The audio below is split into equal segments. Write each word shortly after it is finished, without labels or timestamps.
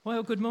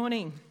Well, good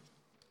morning.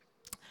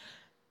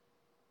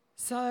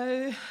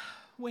 So,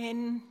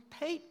 when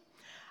Pete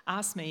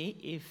asked me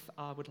if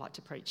I would like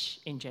to preach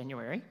in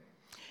January,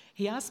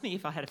 he asked me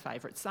if I had a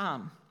favourite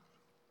psalm.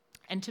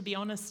 And to be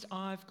honest,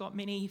 I've got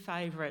many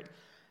favourite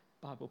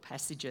Bible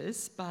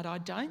passages, but I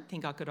don't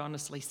think I could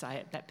honestly say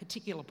at that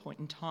particular point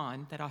in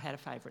time that I had a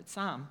favourite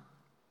psalm.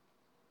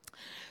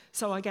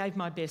 So I gave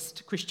my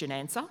best Christian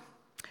answer,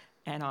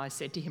 and I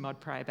said to him I'd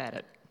pray about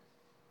it.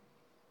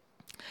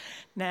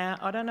 Now,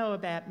 I don't know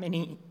about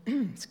many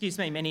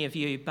of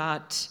you,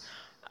 but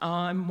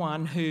I'm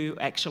one who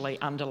actually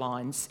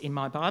underlines in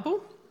my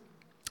Bible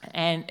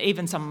and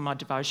even some of my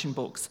devotion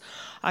books.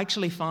 I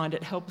actually find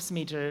it helps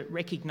me to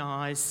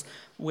recognise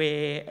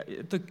where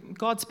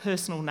God's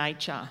personal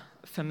nature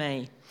for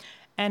me.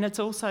 And it's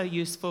also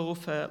useful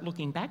for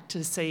looking back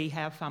to see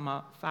how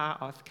far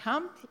I've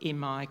come in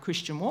my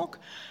Christian walk.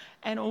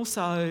 And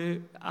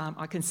also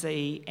I can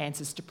see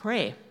answers to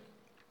prayer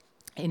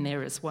in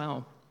there as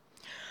well.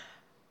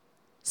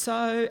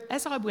 So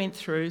as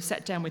I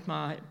sat down with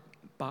my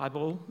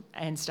Bible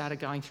and started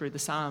going through the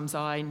Psalms,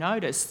 I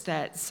noticed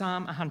that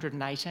Psalm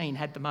 118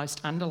 had the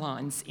most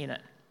underlines in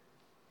it.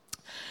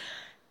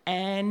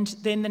 And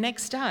then the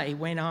next day,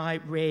 when I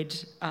read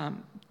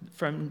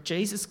from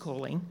Jesus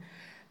Calling,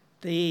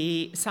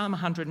 the Psalm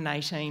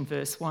 118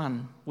 verse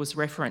 1 was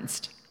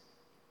referenced.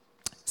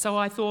 So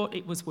I thought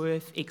it was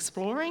worth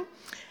exploring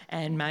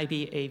and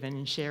maybe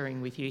even sharing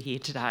with you here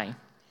today.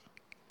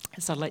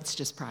 So let's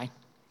just pray.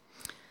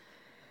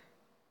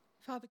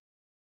 Father,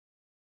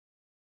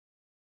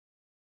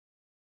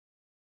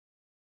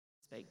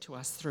 speak to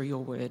us through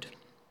your word.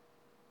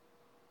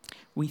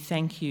 We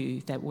thank you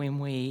that when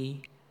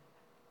we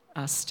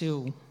are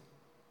still,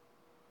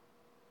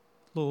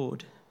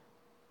 Lord,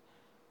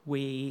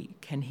 we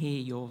can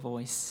hear your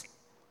voice.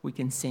 We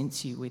can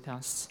sense you with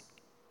us.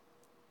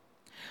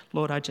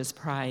 Lord, I just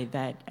pray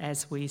that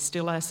as we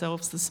still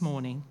ourselves this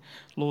morning,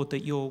 Lord,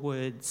 that your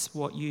words,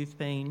 what you've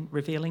been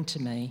revealing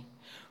to me,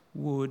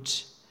 would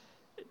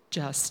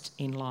just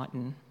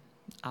enlighten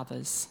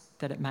others,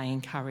 that it may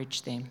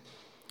encourage them,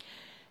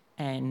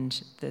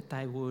 and that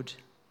they would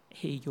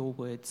hear your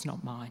words,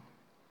 not mine.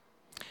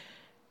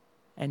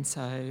 And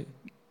so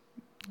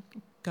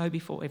go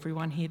before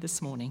everyone here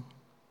this morning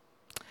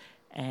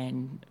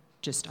and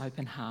just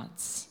open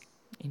hearts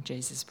in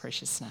Jesus'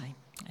 precious name.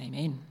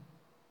 Amen.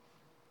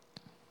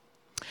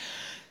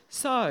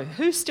 So,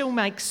 who still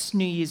makes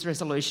New Year's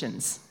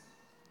resolutions?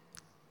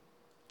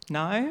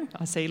 No?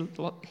 I see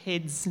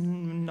heads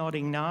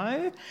nodding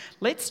no.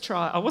 Let's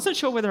try. I wasn't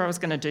sure whether I was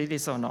going to do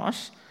this or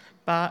not,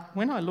 but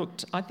when I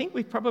looked, I think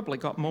we've probably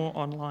got more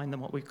online than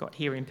what we've got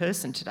here in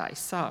person today.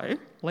 So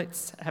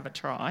let's have a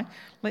try.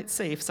 Let's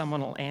see if someone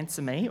will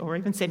answer me or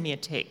even send me a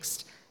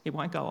text. It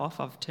won't go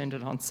off. I've turned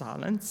it on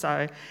silent.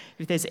 So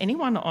if there's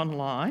anyone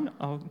online,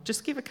 I'll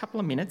just give a couple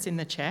of minutes in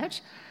the chat.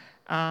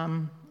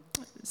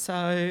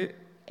 So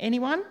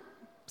anyone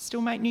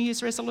still make New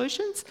Year's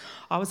resolutions?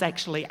 I was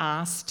actually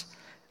asked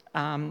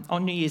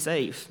on New Year's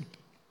Eve.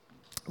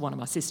 One of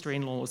my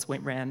sister-in-laws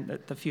went round,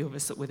 the few of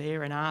us that were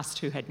there, and asked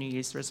who had New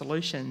Year's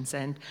resolutions,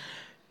 and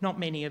not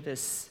many of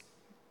us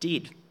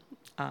did.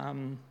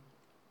 And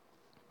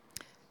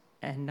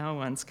no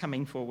one's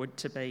coming forward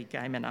to be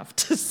game enough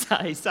to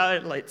say, so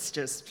let's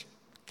just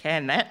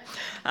can that.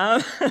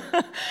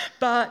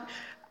 But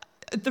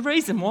the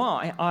reason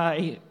why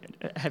I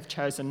have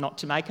chosen not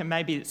to make, and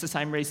maybe it's the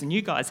same reason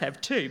you guys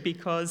have too,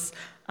 because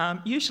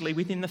usually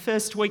within the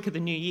first week of the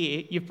new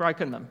year, you've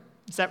broken them.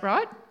 Is that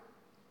right?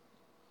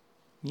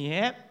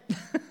 Yep.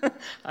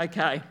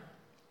 Okay.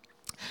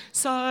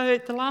 So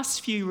the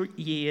last few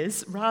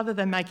years, rather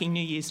than making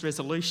New Year's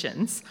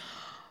resolutions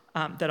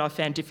that I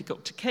found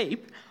difficult to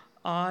keep,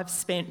 I've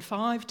spent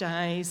 5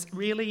 days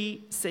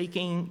really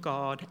seeking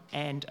God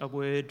and a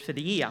word for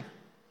the year.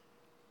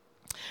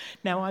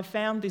 Now, I've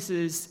found this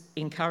has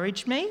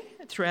encouraged me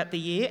throughout the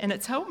year, and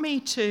it's helped me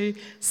to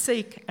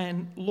seek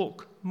and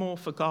look more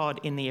for God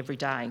in the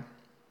everyday.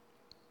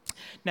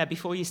 Now,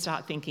 before you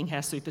start thinking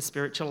how super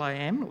spiritual I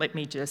am, let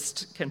me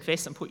just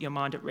confess and put your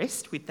mind at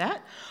rest with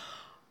that.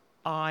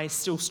 I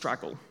still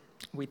struggle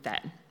with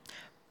that.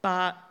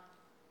 But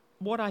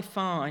what I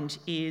find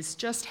is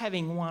just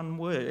having one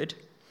word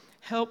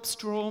helps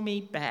draw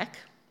me back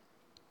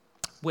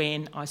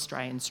when I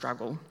stray and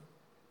struggle.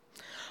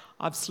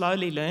 I've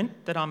slowly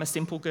learnt that I'm a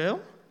simple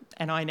girl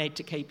and I need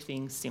to keep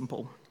things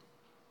simple.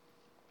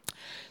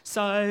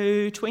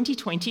 So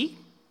 2020,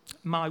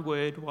 my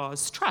word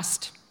was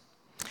trust,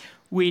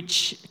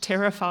 which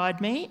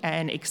terrified me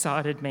and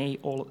excited me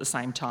all at the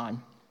same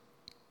time.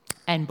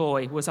 And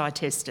boy, was I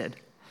tested.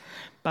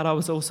 But I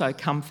was also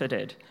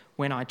comforted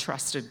when I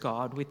trusted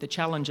God with the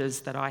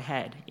challenges that I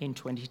had in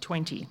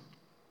 2020.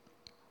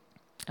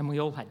 And we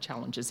all had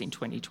challenges in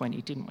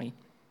 2020, didn't we?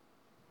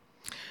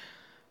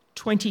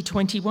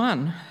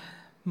 2021,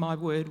 my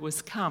word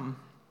was come.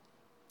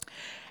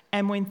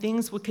 And when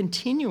things were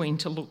continuing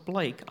to look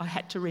bleak, I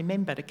had to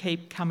remember to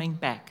keep coming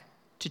back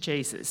to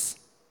Jesus.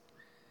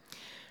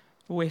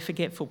 We're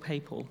forgetful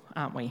people,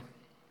 aren't we?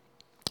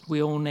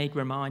 We all need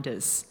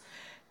reminders.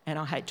 and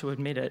I hate to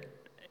admit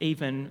it,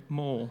 even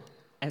more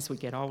as we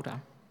get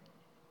older.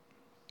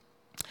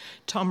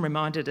 Tom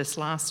reminded us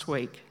last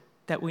week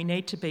that we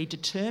need to be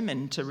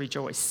determined to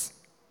rejoice.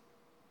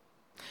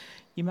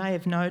 You may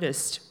have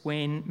noticed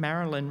when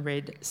Marilyn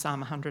read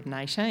Psalm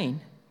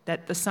 118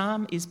 that the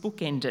psalm is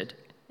bookended,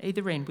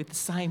 either end with the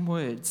same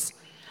words,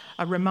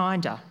 a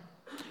reminder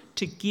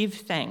to give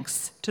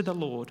thanks to the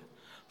Lord,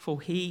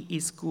 for he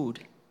is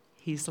good,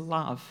 his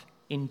love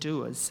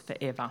endures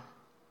forever.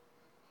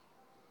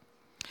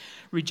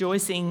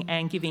 Rejoicing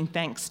and giving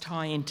thanks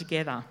tie in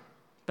together,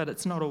 but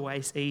it's not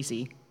always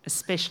easy,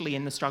 especially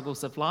in the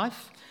struggles of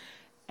life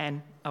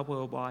and a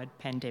worldwide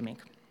pandemic.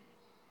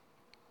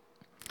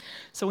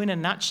 So in a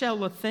nutshell,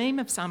 the theme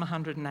of Psalm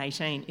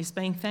 118 is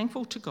being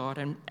thankful to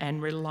God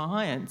and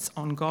reliance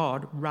on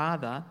God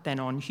rather than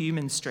on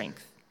human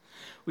strength,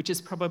 which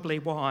is probably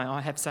why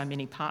I have so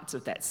many parts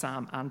of that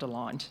psalm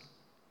underlined.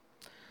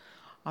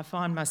 I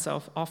find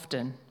myself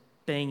often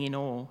being in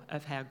awe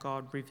of how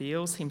God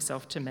reveals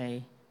himself to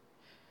me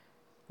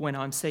when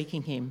I'm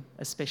seeking him,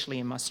 especially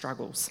in my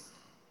struggles.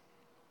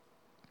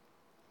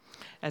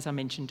 As I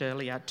mentioned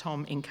earlier,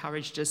 Tom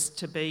encouraged us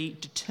to be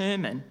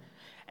determined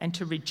and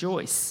to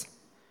rejoice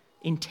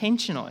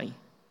intentionally,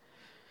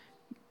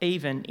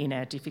 even in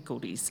our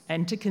difficulties,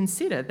 and to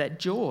consider that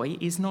joy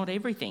is not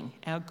everything.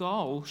 Our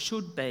goal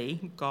should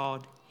be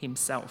God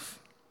himself.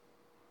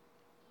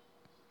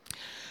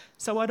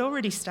 So I'd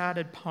already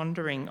started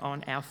pondering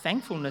on our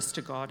thankfulness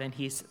to God and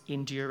his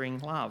enduring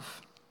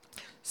love.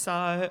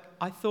 So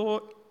I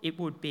thought it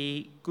would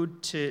be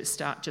good to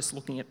start just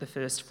looking at the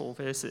first 4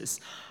 verses.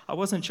 I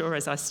wasn't sure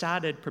as I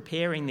started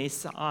preparing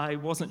this, I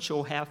wasn't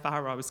sure how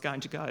far I was going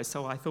to go,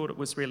 so I thought it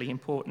was really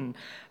important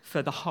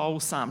for the whole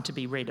psalm to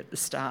be read at the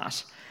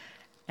start.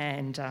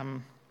 And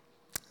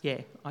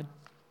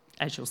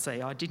as you'll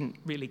see, I didn't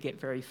really get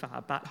very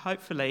far, but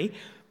hopefully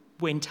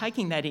when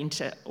taking that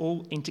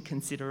into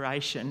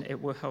consideration,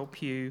 it will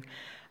help you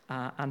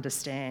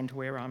understand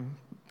where I'm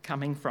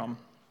coming from.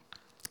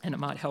 And it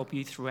might help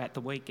you throughout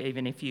the week,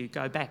 even if you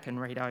go back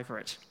and read over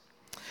it.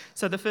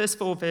 So the first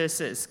 4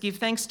 verses, give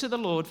thanks to the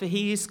Lord, for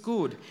he is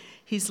good.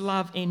 His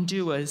love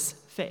endures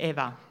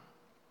forever.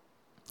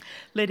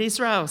 Let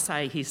Israel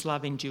say his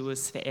love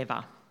endures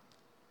forever.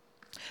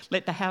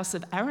 Let the house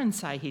of Aaron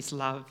say his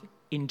love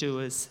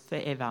endures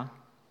forever.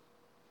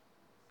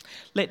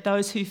 Let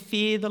those who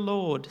fear the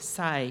Lord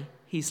say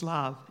his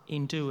love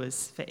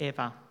endures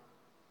forever.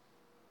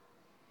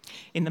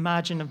 In the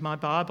margin of my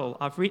Bible,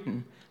 I've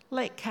written,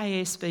 let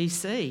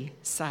KSBC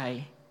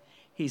say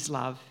his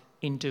love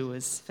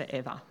endures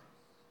forever.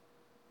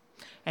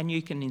 And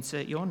you can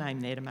insert your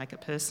name there to make it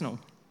personal.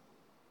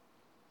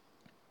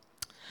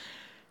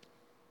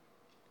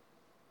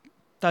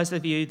 Those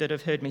of you that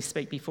have heard me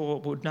speak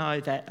before would know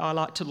that I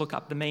like to look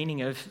up the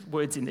meaning of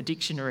words in the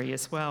dictionary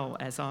as well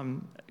as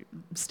I'm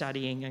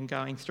studying and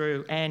going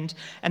through. And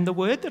the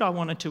word that I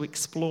wanted to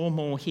explore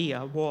more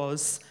here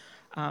was,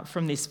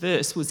 from this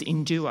verse, was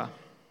endure.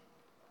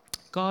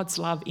 God's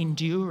love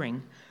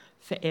enduring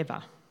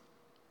forever.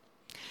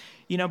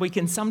 You know, we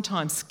can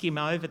sometimes skim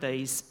over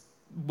these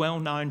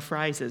well-known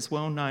phrases,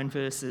 well-known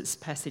verses,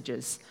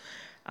 passages.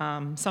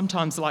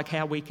 Sometimes like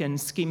how we can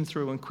skim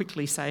through and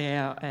quickly say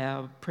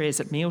our prayers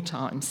at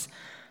mealtimes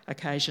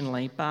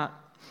occasionally. But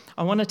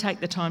I want to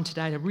take the time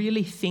today to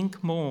really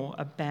think more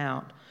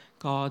about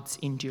God's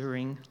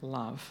enduring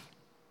love.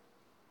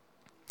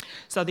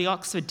 So the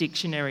Oxford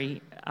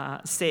Dictionary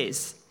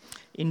says,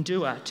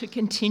 endure, to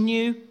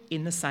continue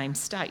in the same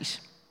state.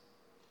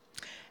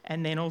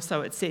 And then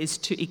also it says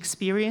to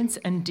experience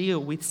and deal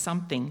with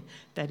something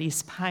that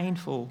is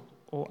painful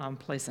or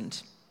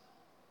unpleasant.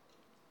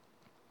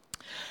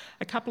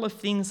 A couple of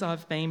things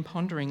I've been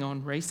pondering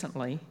on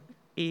recently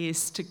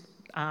is to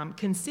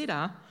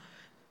consider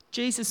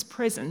Jesus'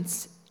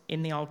 presence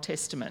in the Old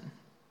Testament.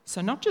 So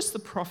not just the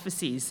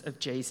prophecies of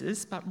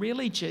Jesus, but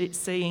really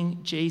seeing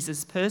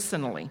Jesus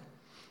personally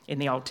in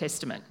the Old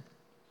Testament.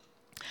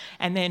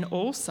 And then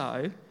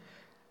also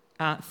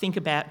think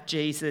about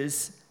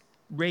Jesus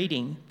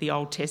reading the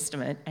Old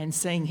Testament and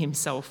seeing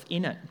himself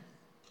in it.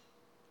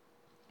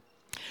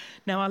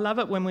 Now, I love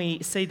it when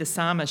we see the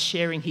psalmist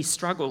sharing his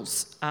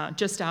struggles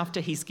just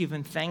after he's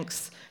given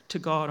thanks to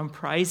God and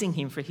praising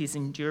him for his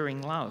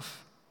enduring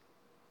love.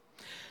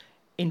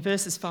 In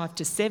verses 5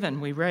 to 7,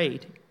 we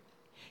read,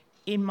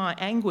 in my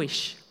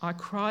anguish, I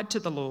cried to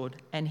the Lord,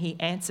 and he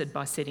answered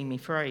by setting me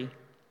free.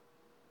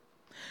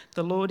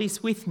 The Lord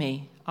is with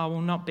me, I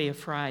will not be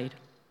afraid.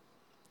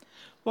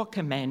 What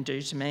can man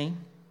do to me?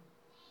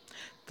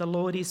 The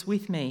Lord is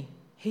with me,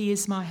 he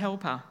is my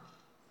helper.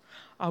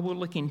 I will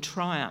look in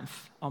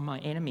triumph on my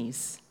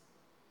enemies.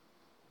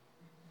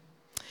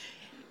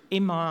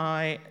 In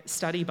my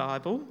study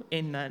Bible,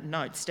 in the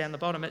notes down the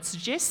bottom, it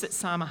suggests that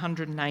Psalm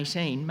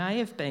 118 may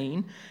have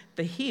been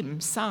the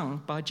hymn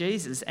sung by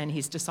Jesus and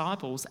his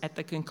disciples at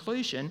the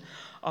conclusion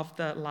of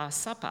the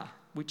Last Supper,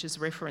 which is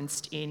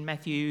referenced in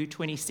Matthew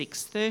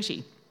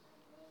 26:30.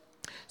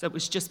 So it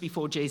was just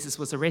before Jesus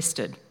was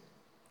arrested.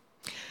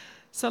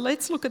 So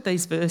let's look at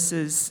these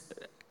verses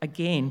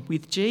again,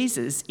 with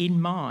Jesus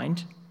in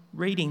mind,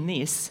 reading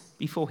this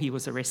before he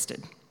was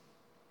arrested.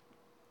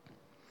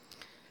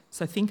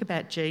 So think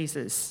about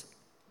Jesus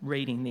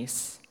reading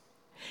this.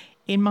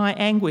 In my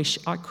anguish,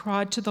 I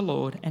cried to the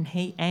Lord, and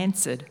he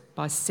answered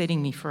by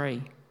setting me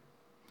free.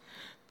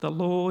 The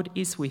Lord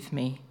is with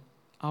me.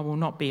 I will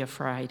not be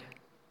afraid.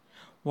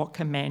 What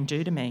can man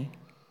do to me?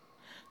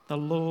 The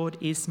Lord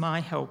is my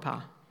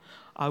helper.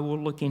 I will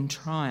look in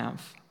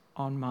triumph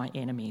on my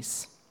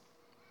enemies.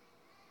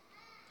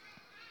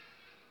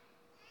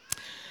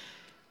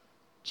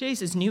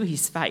 Jesus knew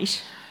his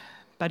fate,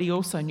 but he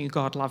also knew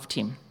God loved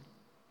him.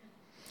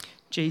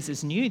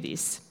 Jesus knew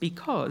this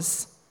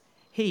because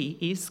he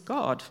is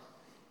God.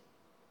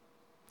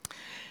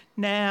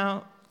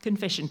 Now,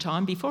 confession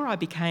time. Before I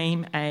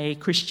became a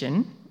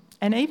Christian,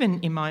 and even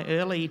in my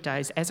early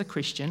days as a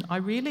Christian, I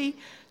really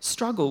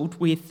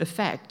struggled with the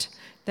fact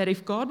that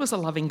if God was a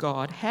loving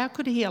God, how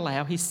could he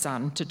allow his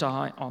son to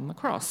die on the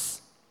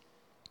cross?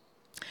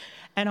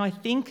 And I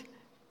think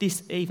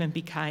this even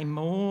became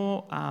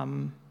more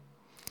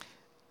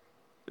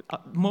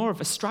of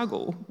a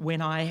struggle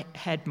when I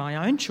had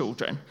my own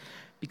children,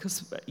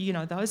 because, you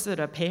know, those that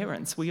are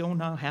parents, we all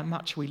know how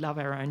much we love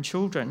our own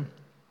children.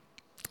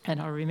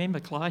 And I remember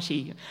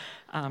Clytie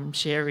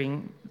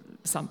sharing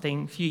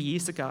something a few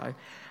years ago,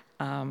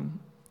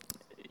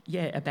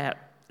 about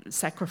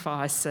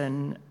sacrifice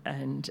and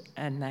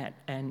that,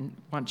 and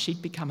once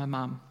she'd become a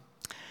mum.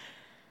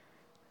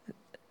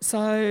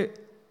 So,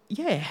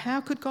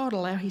 how could God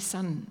allow his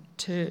son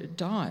to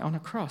die on a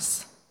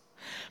cross?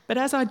 But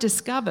as I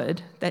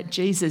discovered that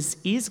Jesus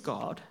is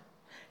God,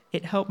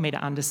 it helped me to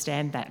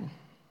understand that.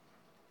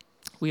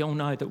 We all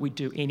know that we'd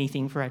do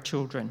anything for our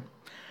children,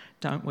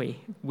 don't we?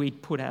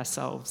 We'd put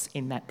ourselves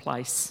in that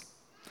place,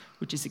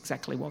 which is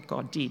exactly what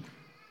God did.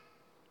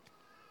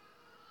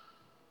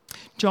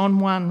 John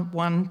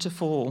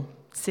 1:1-4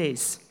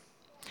 says,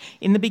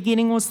 "In the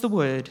beginning was the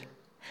Word,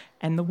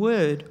 and the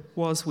Word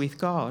was with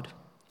God,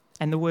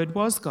 and the Word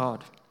was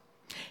God.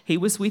 He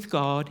was with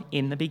God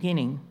in the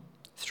beginning.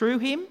 Through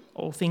him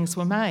all things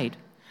were made.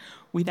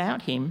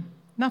 Without him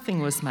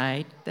nothing was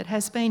made that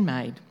has been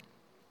made.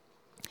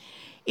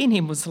 In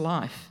him was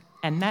life,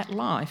 and that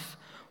life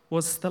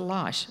was the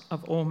light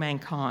of all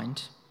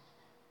mankind."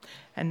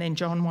 And then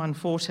John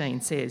 1:14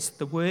 says,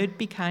 "The Word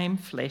became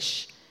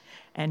flesh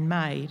and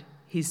made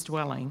his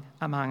dwelling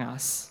among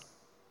us."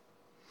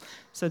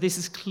 So this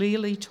is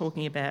clearly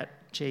talking about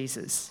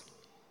Jesus.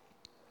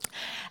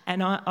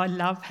 And I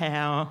love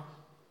how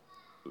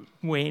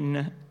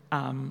when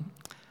I'm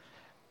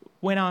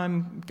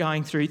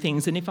going through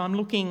things, and if I'm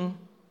looking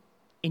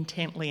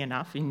intently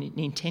enough,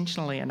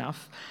 intentionally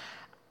enough,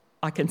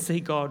 I can see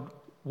God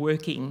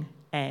working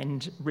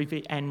and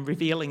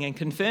revealing and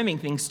confirming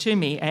things to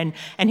me. And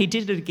he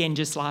did it again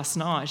just last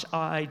night.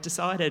 I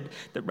decided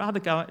that rather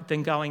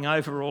than going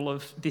over all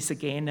of this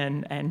again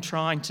and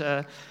trying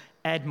to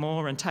add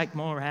more and take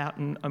more out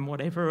and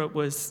whatever, it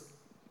was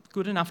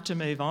good enough to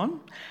move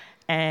on.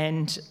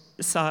 And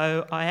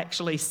so I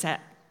actually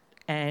sat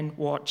and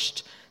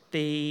watched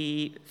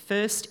the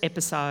first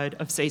episode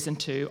of season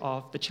 2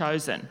 of The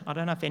Chosen. I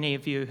don't know if any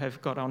of you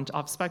have got on.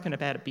 I've spoken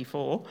about it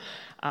before.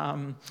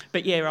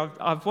 But yeah,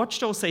 I've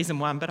watched all season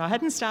 1, but I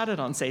hadn't started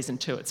on season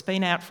 2. It's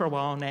been out for a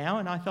while now,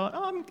 and I thought,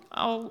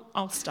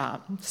 I'll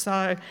start.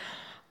 So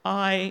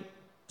I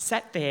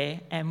sat there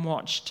and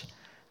watched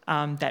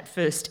that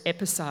first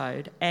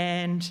episode,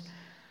 and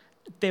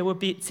there were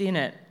bits in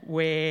it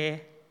where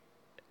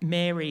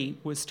Mary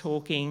was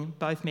talking,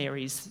 both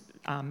Marys,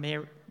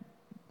 Mary,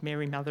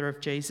 mother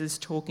of Jesus,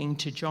 talking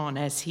to John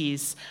as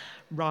he's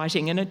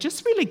writing, and it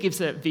just really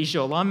gives a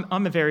visual.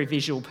 I'm a very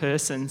visual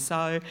person,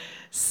 so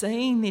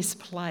seeing this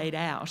played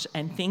out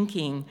and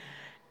thinking,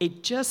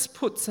 it just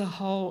puts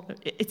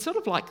it's sort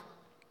of like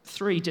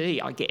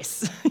 3D, I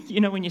guess. You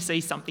know, when you see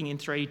something in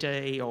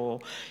 3D, or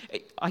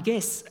I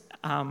guess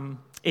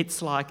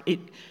it's like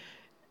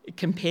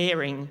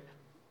connecting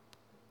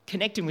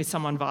with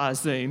someone via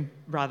Zoom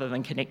rather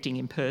than connecting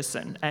in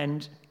person.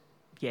 And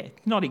yeah,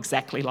 not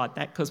exactly like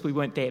that because we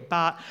weren't there.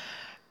 But,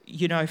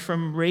 you know,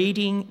 from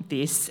reading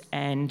this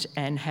and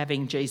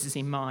having Jesus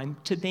in mind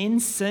to then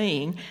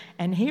seeing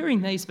and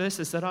hearing these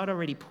verses that I'd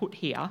already put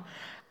here,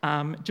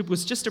 it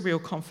was just a real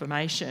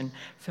confirmation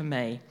for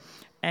me.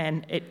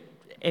 And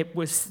it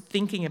was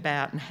thinking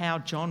about how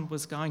John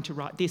was going to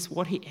write this,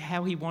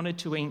 how he wanted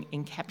to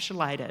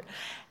encapsulate it.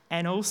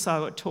 And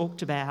also it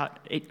talked about,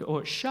 it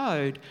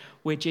showed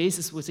where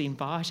Jesus was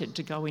invited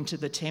to go into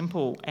the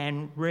temple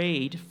and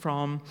read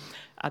from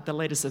the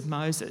letters of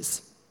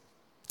Moses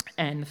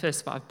and the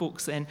first 5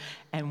 books, and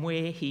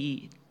where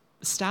he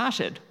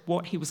started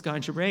what he was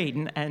going to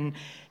read, and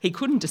he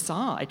couldn't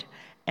decide.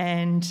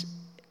 And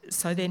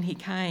so then he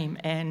came,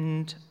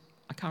 and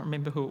I can't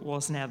remember who it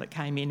was now that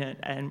came in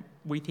and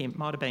with him,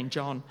 might have been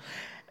John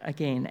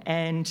again,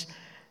 and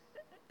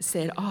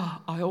said,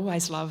 I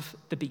always love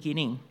the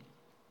beginning,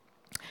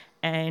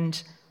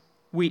 and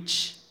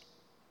which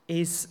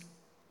is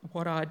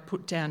what I'd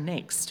put down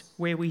next,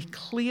 where we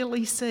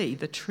clearly see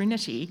the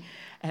Trinity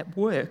at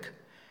work,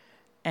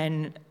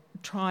 and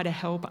try to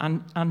help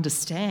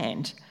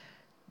understand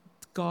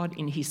God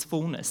in his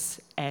fullness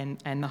and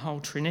the whole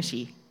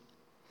Trinity.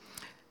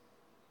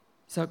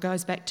 So it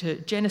goes back to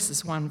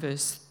Genesis 1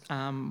 verse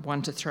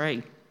 1 to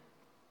 3.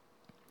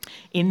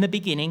 In the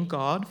beginning,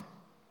 God,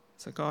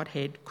 so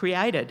Godhead,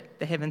 created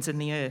the heavens and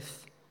the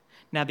earth.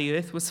 Now the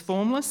earth was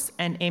formless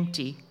and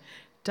empty.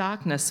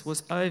 Darkness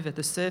was over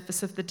the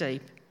surface of the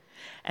deep.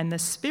 And the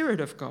Spirit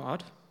of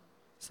God,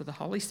 so the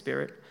Holy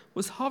Spirit,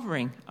 was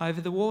hovering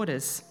over the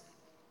waters.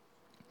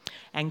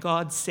 And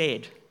God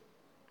said,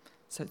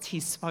 so it's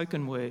his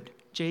spoken word,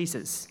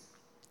 Jesus,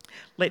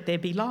 let there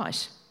be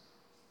light.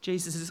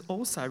 Jesus is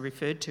also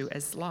referred to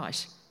as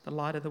light, the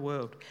light of the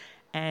world.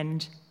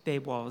 And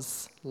there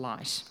was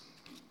light.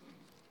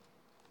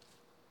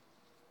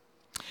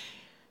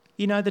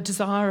 You know, the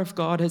desire of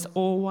God has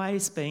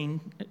always been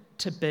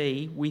to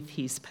be with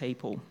his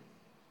people.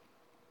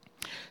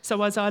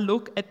 So as I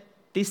look at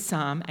this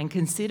psalm and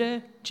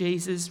consider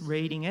Jesus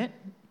reading it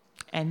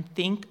and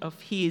think of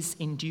his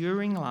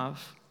enduring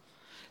love,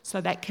 so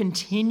that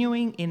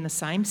continuing in the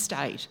same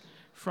state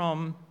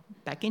from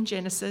back in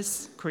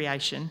Genesis,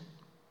 creation,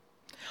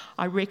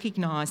 I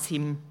recognise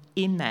him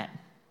in that,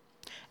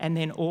 and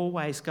then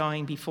always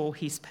going before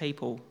his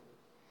people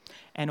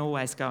and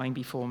always going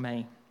before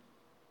me.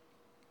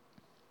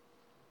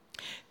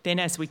 Then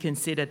as we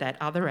consider that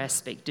other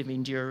aspect of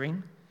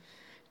enduring,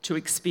 to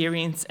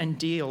experience and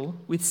deal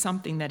with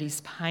something that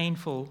is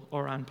painful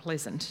or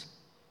unpleasant,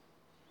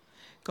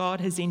 God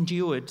has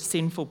endured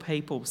sinful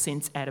people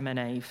since Adam and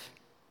Eve,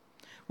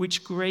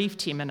 which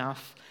grieved him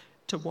enough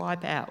to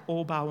wipe out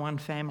all but one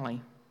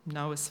family,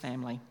 Noah's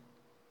family.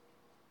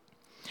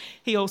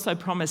 He also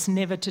promised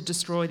never to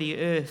destroy the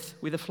earth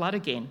with a flood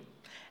again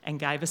and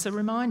gave us a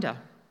reminder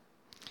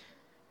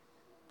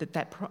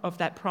of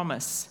that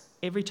promise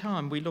every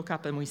time we look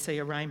up and we see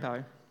a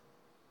rainbow.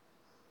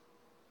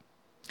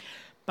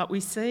 But we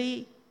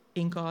see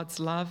in God's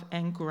love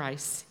and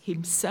grace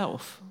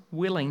himself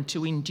willing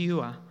to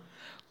endure,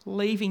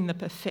 leaving the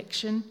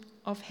perfection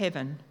of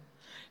heaven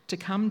to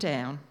come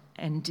down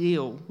and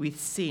deal with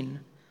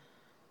sin,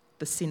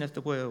 the sin of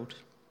the world.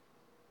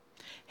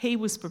 He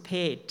was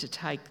prepared to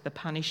take the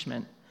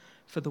punishment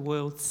for the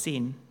world's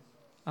sin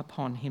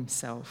upon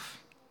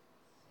himself.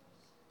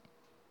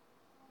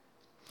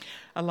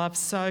 A love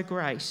so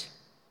great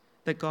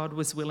that God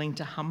was willing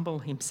to humble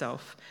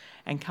himself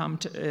and come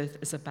to earth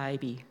as a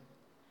baby,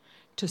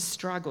 to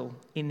struggle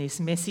in this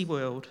messy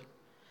world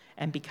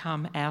and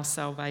become our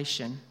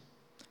salvation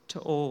to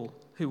all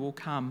who will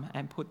come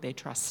and put their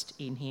trust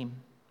in him.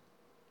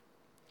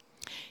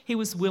 He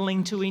was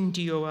willing to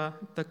endure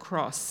the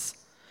cross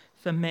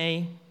for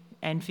me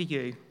and for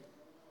you,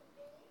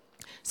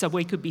 so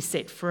we could be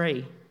set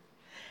free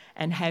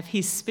and have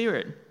his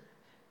Spirit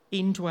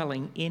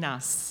indwelling in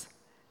us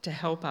to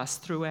help us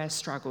through our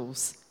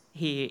struggles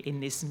here in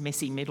this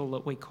messy middle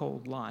that we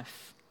call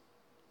life.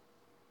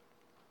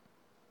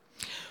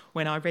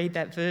 When I read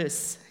that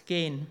verse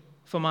again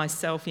for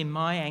myself in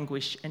my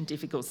anguish and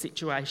difficult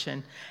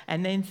situation,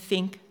 and then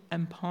think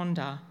and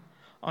ponder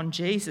on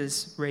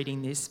Jesus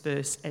reading this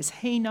verse as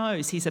he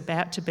knows he's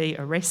about to be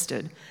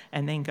arrested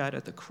and then go to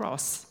the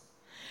cross,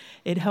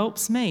 it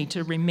helps me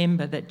to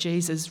remember that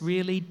Jesus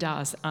really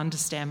does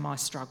understand my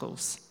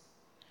struggles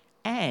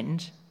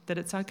and that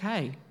it's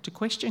okay to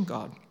question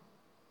God.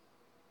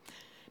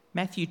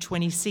 Matthew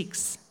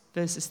 26,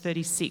 verses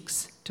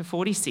 36 to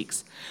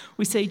 46,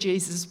 we see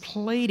Jesus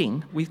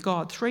pleading with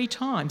God 3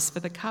 times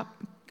for the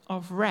cup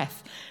of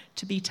wrath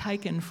to be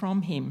taken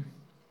from him.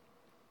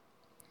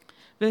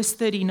 Verse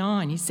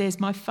 39, he says,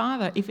 "My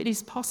Father, if it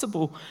is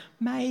possible,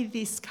 may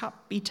this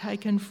cup be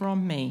taken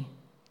from me.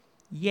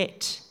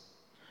 Yet,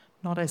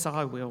 not as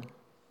I will,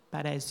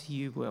 but as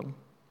you will."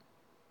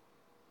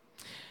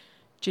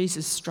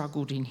 Jesus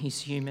struggled in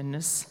his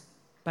humanness,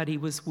 but he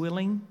was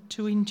willing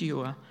to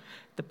endure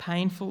the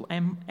painful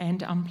and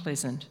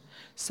unpleasant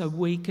so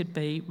we could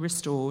be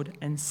restored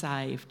and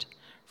saved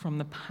from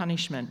the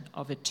punishment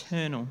of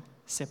eternal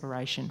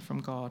separation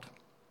from God.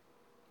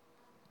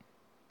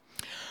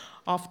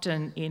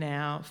 Often in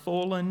our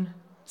fallen,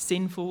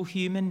 sinful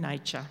human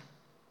nature,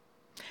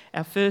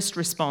 our first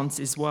response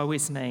is, "Woe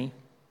is me."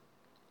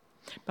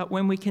 But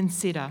when we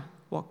consider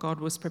what God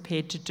was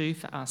prepared to do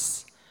for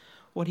us,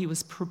 what he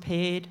was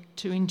prepared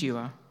to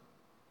endure,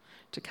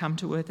 to come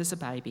to earth as a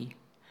baby,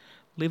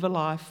 live a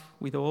life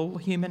with all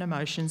human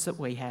emotions that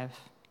we have,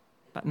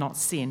 but not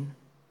sin,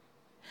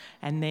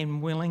 and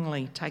then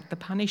willingly take the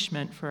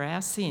punishment for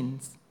our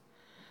sins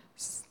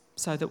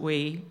so that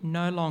we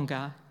no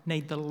longer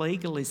need the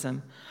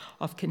legalism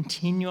of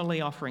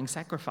continually offering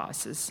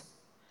sacrifices,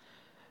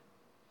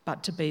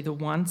 but to be the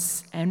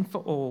once and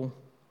for all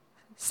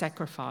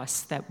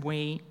sacrifice that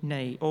we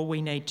need. All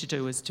we need to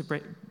do is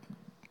to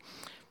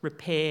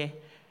repair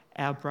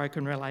our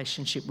broken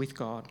relationship with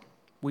God.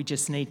 We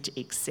just need to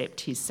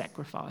accept his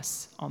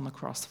sacrifice on the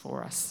cross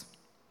for us.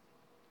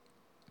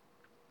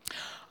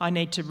 I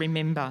need to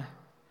remember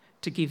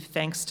to give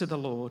thanks to the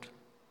Lord,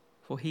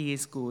 for he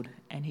is good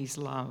and his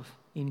love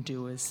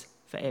endures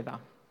forever.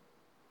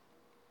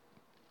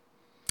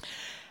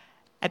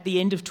 At the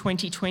end of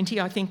 2020,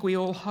 I think we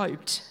all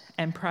hoped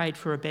and prayed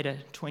for a better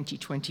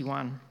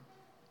 2021.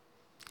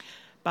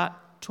 But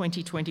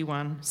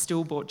 2021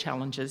 still brought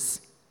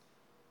challenges,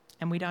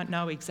 and we don't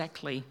know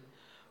exactly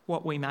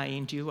what we may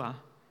endure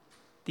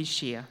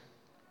this year.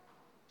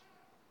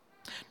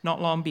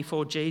 Not long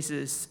before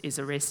Jesus is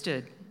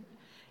arrested,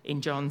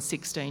 in John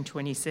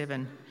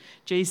 16:27,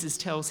 Jesus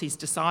tells his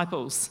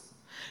disciples,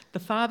 "The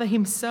Father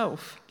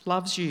himself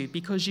loves you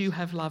because you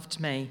have loved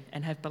me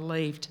and have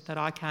believed that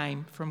I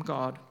came from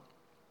God."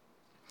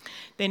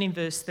 Then in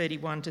verse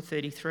 31 to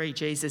 33,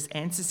 Jesus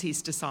answers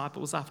his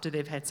disciples after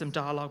they've had some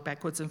dialogue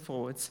backwards and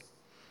forwards.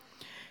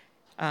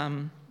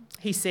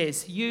 He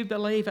says, "You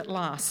believe at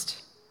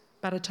last,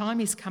 but a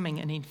time is coming,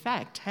 and in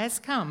fact has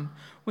come,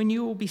 when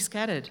you will be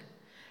scattered,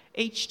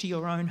 each to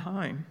your own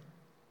home.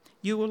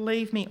 You will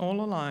leave me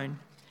all alone,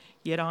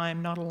 yet I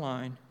am not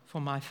alone,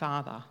 for my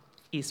Father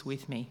is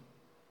with me.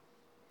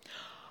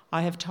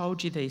 I have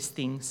told you these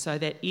things so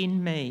that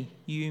in me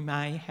you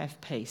may have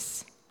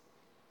peace.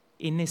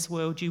 In this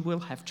world you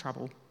will have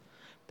trouble,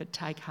 but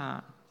take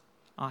heart,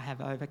 I have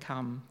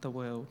overcome the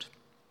world."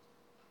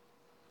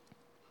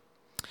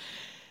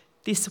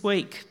 This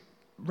week,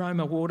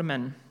 Roma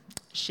Waterman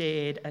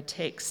shared a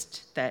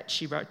text that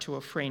she wrote to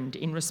a friend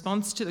in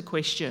response to the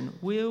question,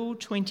 will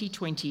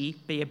 2022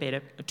 be a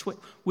better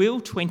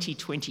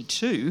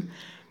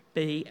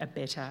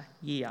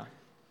year?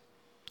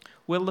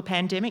 Will the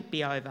pandemic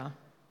be over?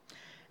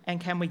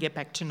 And can we get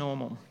back to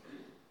normal?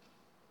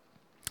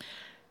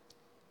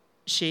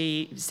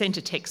 She sent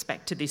a text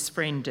back to this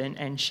friend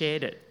and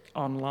shared it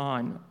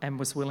online and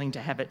was willing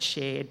to have it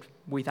shared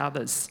with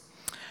others.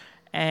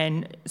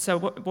 And so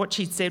what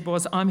she said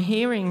was, what I'm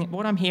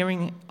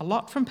hearing a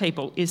lot from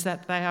people is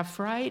that they are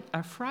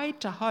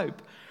afraid to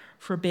hope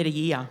for a better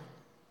year.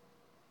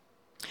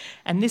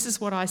 And this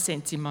is what I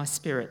sense in my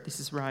spirit. This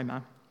is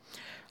Roma.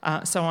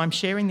 So I'm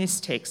sharing this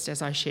text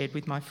as I shared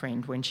with my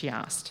friend when she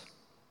asked.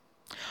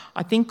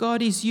 I think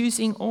God is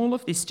using all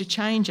of this to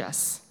change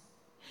us.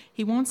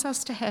 He wants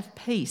us to have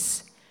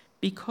peace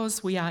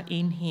because we are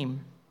in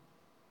him.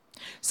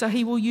 So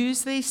he will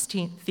use these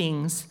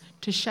things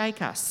to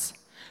shake us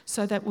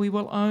so that we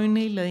will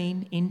only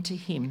lean into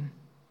him.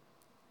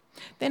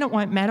 Then it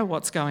won't matter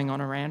what's going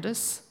on around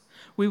us.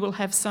 We will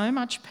have so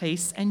much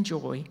peace and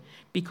joy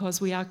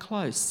because we are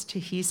close to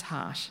his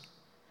heart.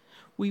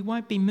 We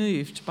won't be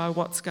moved by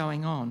what's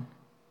going on.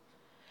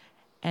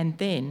 And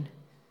then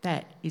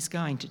that is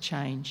going to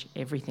change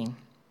everything.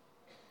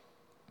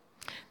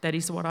 That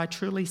is what I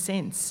truly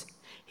sense.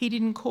 He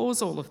didn't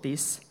cause all of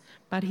this,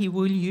 but he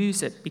will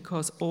use it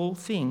because all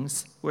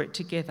things work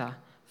together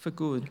for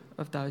good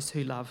of those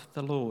who love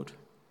the Lord.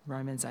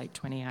 Romans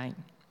 8:28.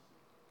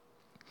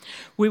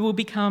 We will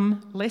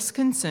become less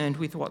concerned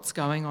with what's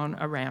going on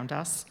around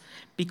us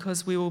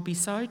because we will be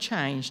so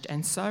changed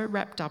and so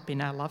wrapped up in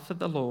our love for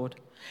the Lord,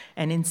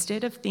 and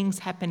instead of things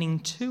happening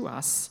to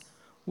us,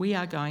 we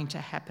are going to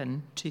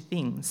happen to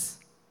things.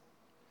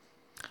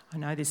 I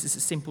know this is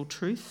a simple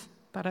truth,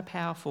 but a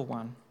powerful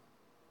one.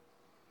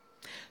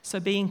 So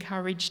be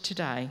encouraged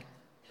today.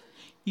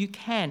 You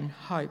can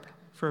hope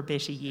for a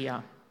better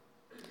year.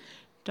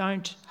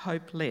 Don't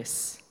hope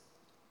less,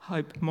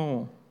 hope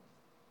more.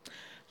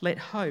 Let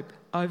hope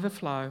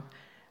overflow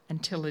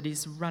until it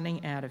is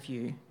running out of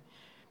you,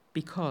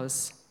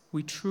 because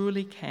we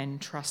truly can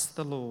trust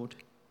the Lord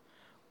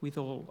with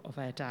all of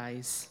our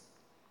days.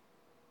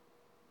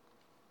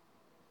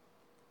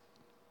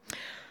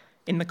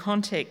 In the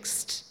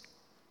context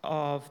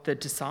of the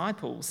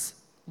disciples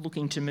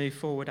looking to move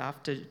forward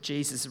after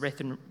Jesus'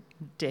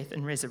 death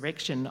and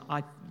resurrection,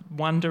 I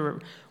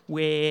wonder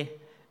where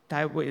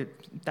they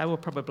were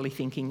probably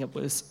thinking it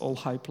was all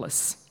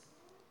hopeless.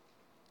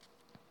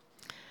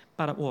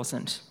 But it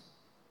wasn't.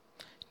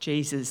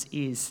 Jesus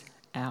is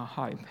our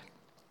hope.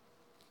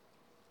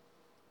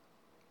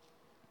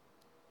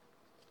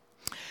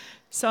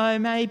 So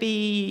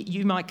maybe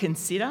you might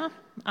consider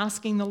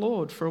asking the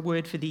Lord for a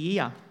word for the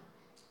year.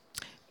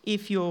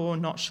 If you're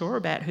not sure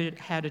about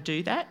how to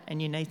do that and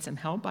you need some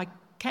help, I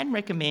can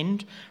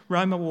recommend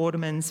Roma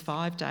Waterman's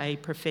 5-day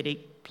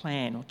prophetic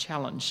plan or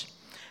challenge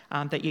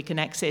that you can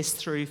access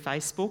through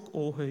Facebook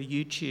or her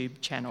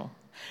YouTube channel.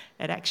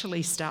 It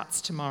actually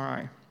starts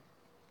tomorrow.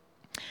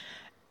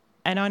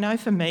 And I know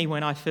for me,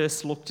 when I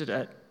first looked at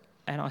it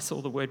and I saw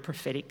the word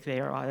prophetic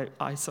there,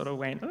 I sort of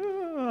went,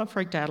 I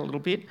freaked out a little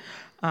bit.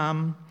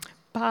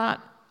 But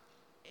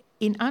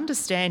in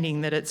understanding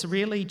that it's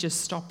really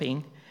just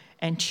stopping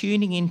and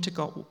tuning into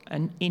God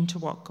and into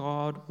what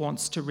God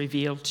wants to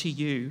reveal to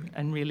you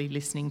and really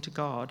listening to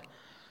God,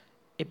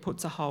 it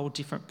puts a whole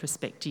different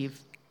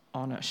perspective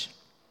on it.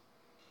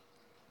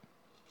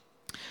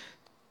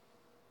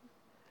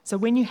 So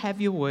when you have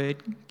your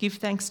word, give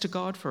thanks to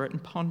God for it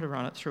and ponder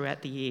on it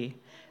throughout the year.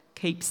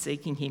 Keep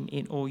seeking him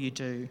in all you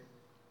do.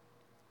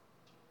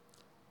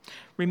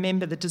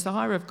 Remember, the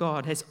desire of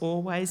God has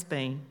always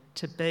been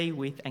to be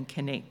with and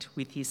connect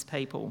with his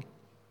people.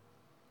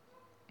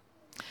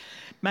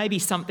 Maybe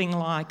something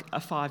like a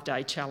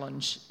 5-day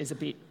challenge is a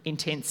bit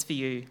intense for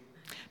you,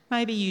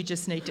 Maybe you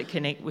just need to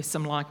connect with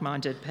some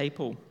like-minded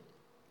people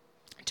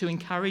to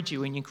encourage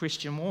you in your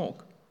Christian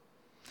walk.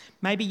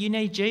 Maybe you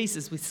need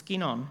Jesus with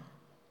skin on.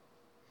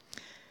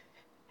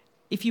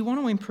 If you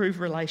want to improve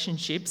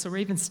relationships or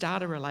even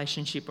start a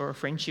relationship or a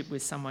friendship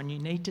with someone, you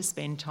need to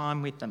spend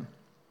time with them.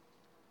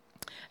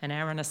 An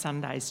hour on a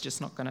Sunday is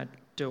just not going to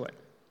do it.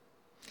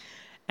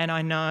 And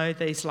I know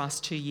these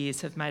last 2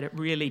 years have made it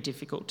really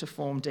difficult to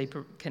form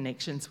deeper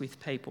connections with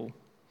people.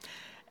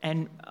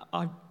 And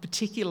I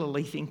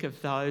particularly think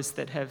of those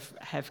that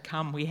have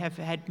come. We have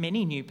had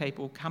many new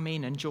people come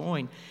in and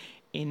join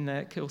in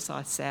the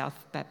Kilsyth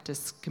South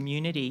Baptist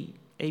community,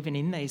 even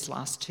in these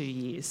last 2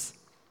 years.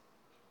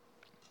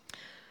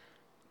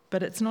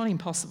 But it's not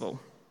impossible.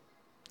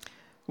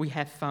 We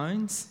have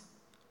phones,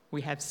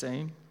 we have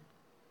Zoom,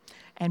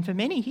 and for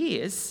many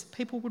years,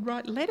 people would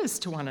write letters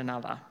to one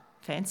another.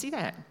 Fancy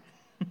that.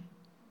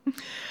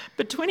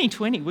 But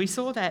 2020, we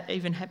saw that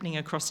even happening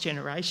across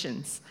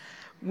generations.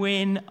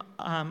 When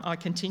I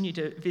continue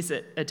to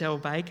visit Adele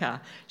Baker,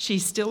 she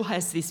still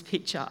has this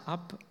picture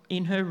up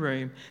in her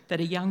room that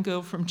a young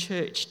girl from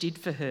church did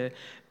for her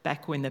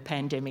back when the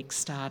pandemic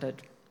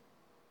started.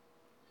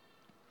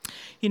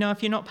 You know,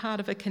 if you're not part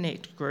of a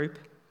Connect group,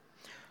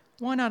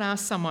 why not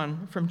ask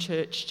someone from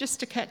church just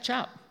to catch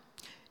up?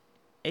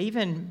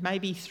 Even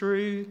maybe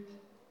through,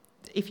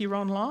 if you're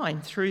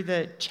online, through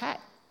the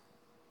chat.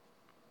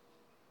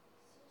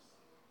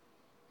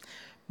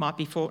 Might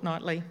be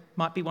fortnightly,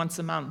 might be once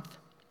a month.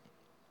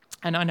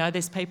 And I know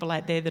there's people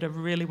out there that have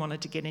really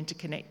wanted to get into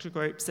Connect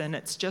groups and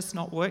it's just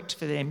not worked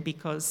for them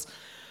because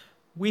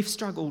we've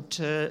struggled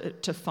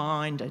to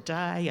find a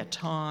day, a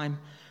time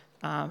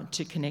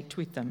to connect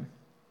with them.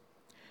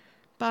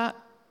 But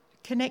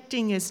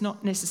connecting is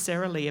not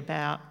necessarily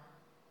about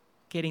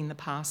getting the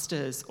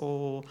pastors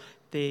or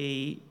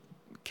the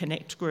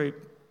Connect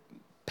group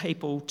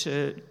people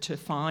to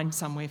find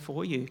somewhere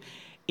for you.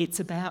 It's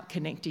about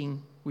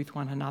connecting with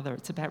one another.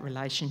 It's about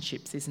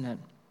relationships, isn't it?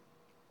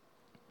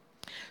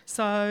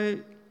 So,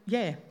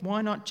 yeah,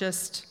 why not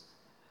just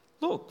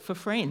look for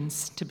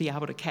friends to be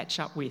able to catch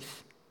up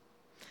with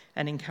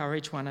and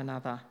encourage one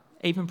another,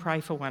 even pray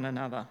for one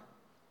another.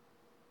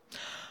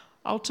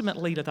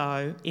 Ultimately,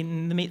 though,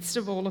 in the midst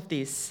of all of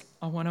this,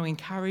 I want to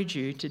encourage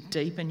you to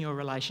deepen your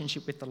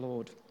relationship with the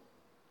Lord.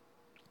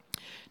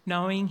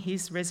 Knowing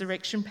his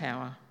resurrection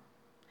power,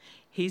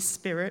 his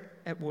Spirit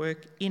at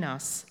work in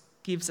us,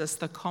 gives us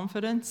the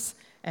confidence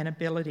and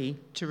ability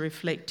to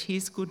reflect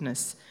his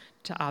goodness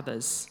to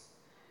others,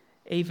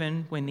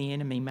 even when the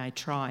enemy may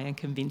try and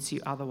convince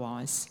you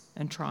otherwise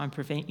and try and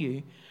prevent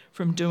you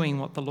from doing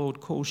what the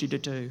Lord calls you to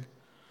do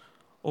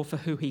or for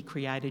who he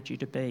created you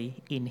to be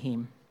in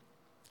him.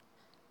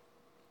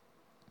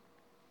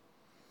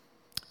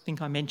 I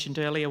think I mentioned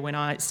earlier when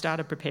I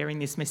started preparing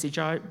this message,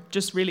 I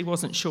just really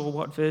wasn't sure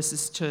what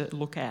verses to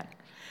look at.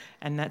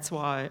 And that's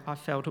why I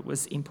felt it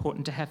was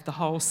important to have the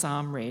whole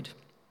psalm read.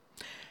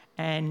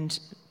 And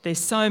there's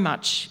so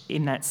much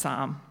in that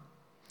psalm,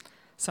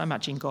 so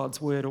much in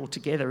God's word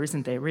altogether,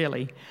 isn't there,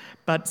 really?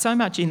 But so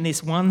much in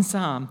this one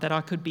psalm that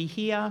I could be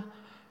here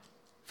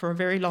for a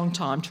very long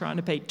time trying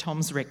to beat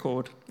Tom's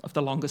record of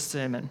the longest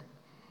sermon.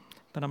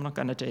 But I'm not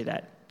going to do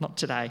that, not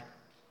today.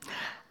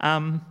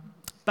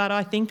 But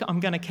I think I'm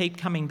going to keep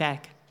coming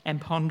back and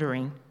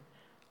pondering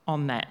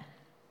on that,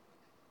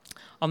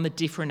 on the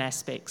different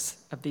aspects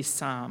of this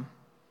psalm.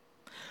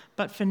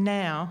 But for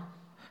now,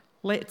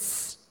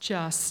 let's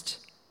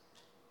just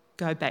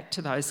go back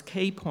to those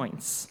key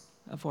points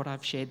of what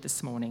I've shared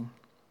this morning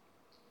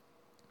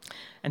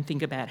and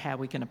think about how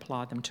we can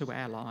apply them to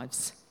our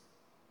lives.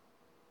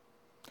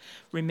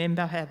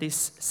 Remember how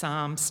this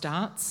psalm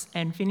starts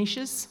and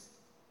finishes?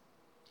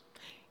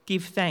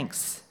 Give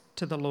thanks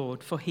to the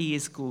Lord, for he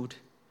is good.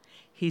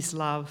 His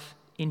love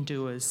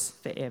endures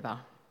forever.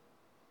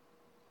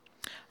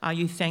 Are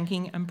you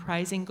thanking and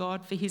praising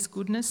God for his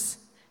goodness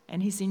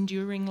and his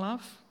enduring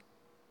love?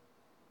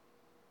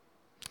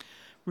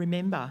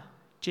 Remember,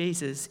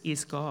 Jesus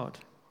is God.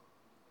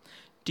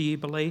 Do you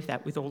believe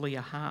that with all of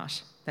your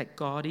heart, that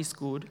God is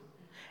good?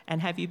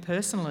 And have you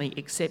personally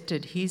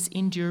accepted his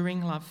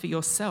enduring love for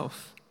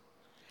yourself?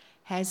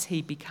 Has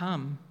he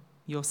become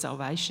your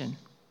salvation?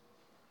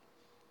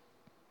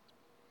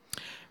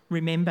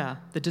 Remember,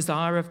 the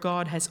desire of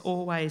God has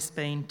always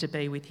been to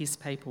be with his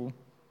people.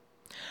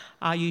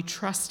 Are you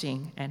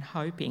trusting and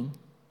hoping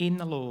in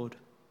the Lord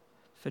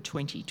for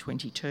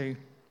 2022?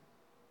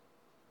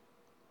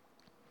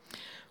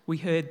 We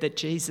heard that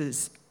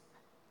Jesus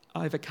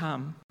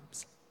overcomes.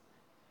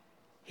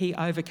 He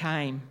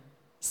overcame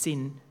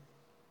sin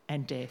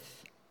and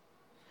death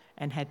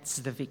and has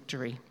the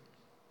victory.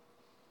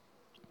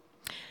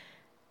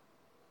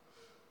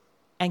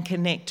 And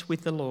connect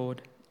with the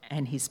Lord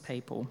and his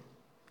people.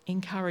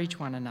 Encourage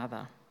one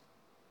another.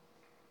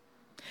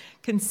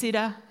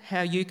 Consider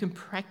how you can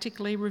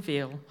practically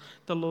reveal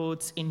the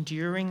Lord's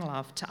enduring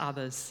love to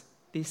others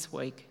this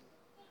week,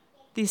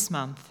 this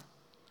month,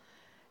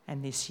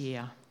 and this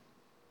year.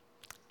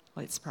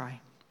 Let's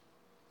pray.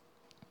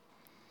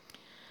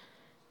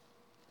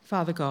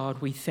 Father God,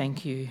 we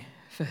thank you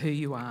for who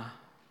you are.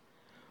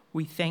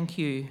 We thank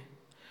you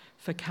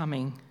for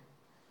coming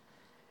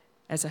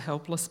as a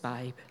helpless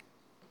babe,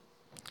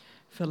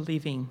 for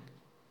living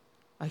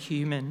a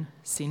human,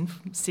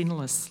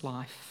 sinless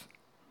life,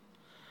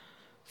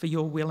 for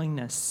your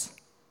willingness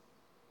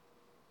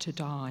to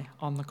die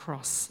on the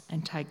cross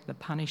and take the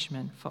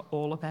punishment for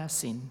all of our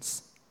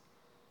sins.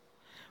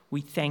 We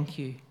thank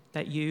you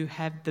that you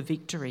have the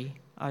victory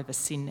over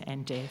sin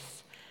and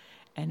death,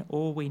 and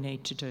all we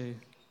need to do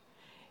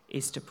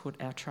is to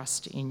put our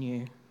trust in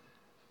you.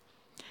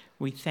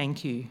 We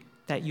thank you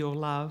that your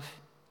love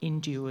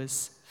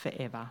endures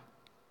forever.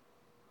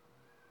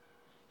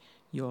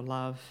 Your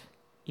love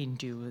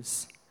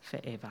endures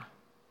forever.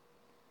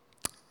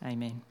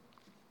 Amen.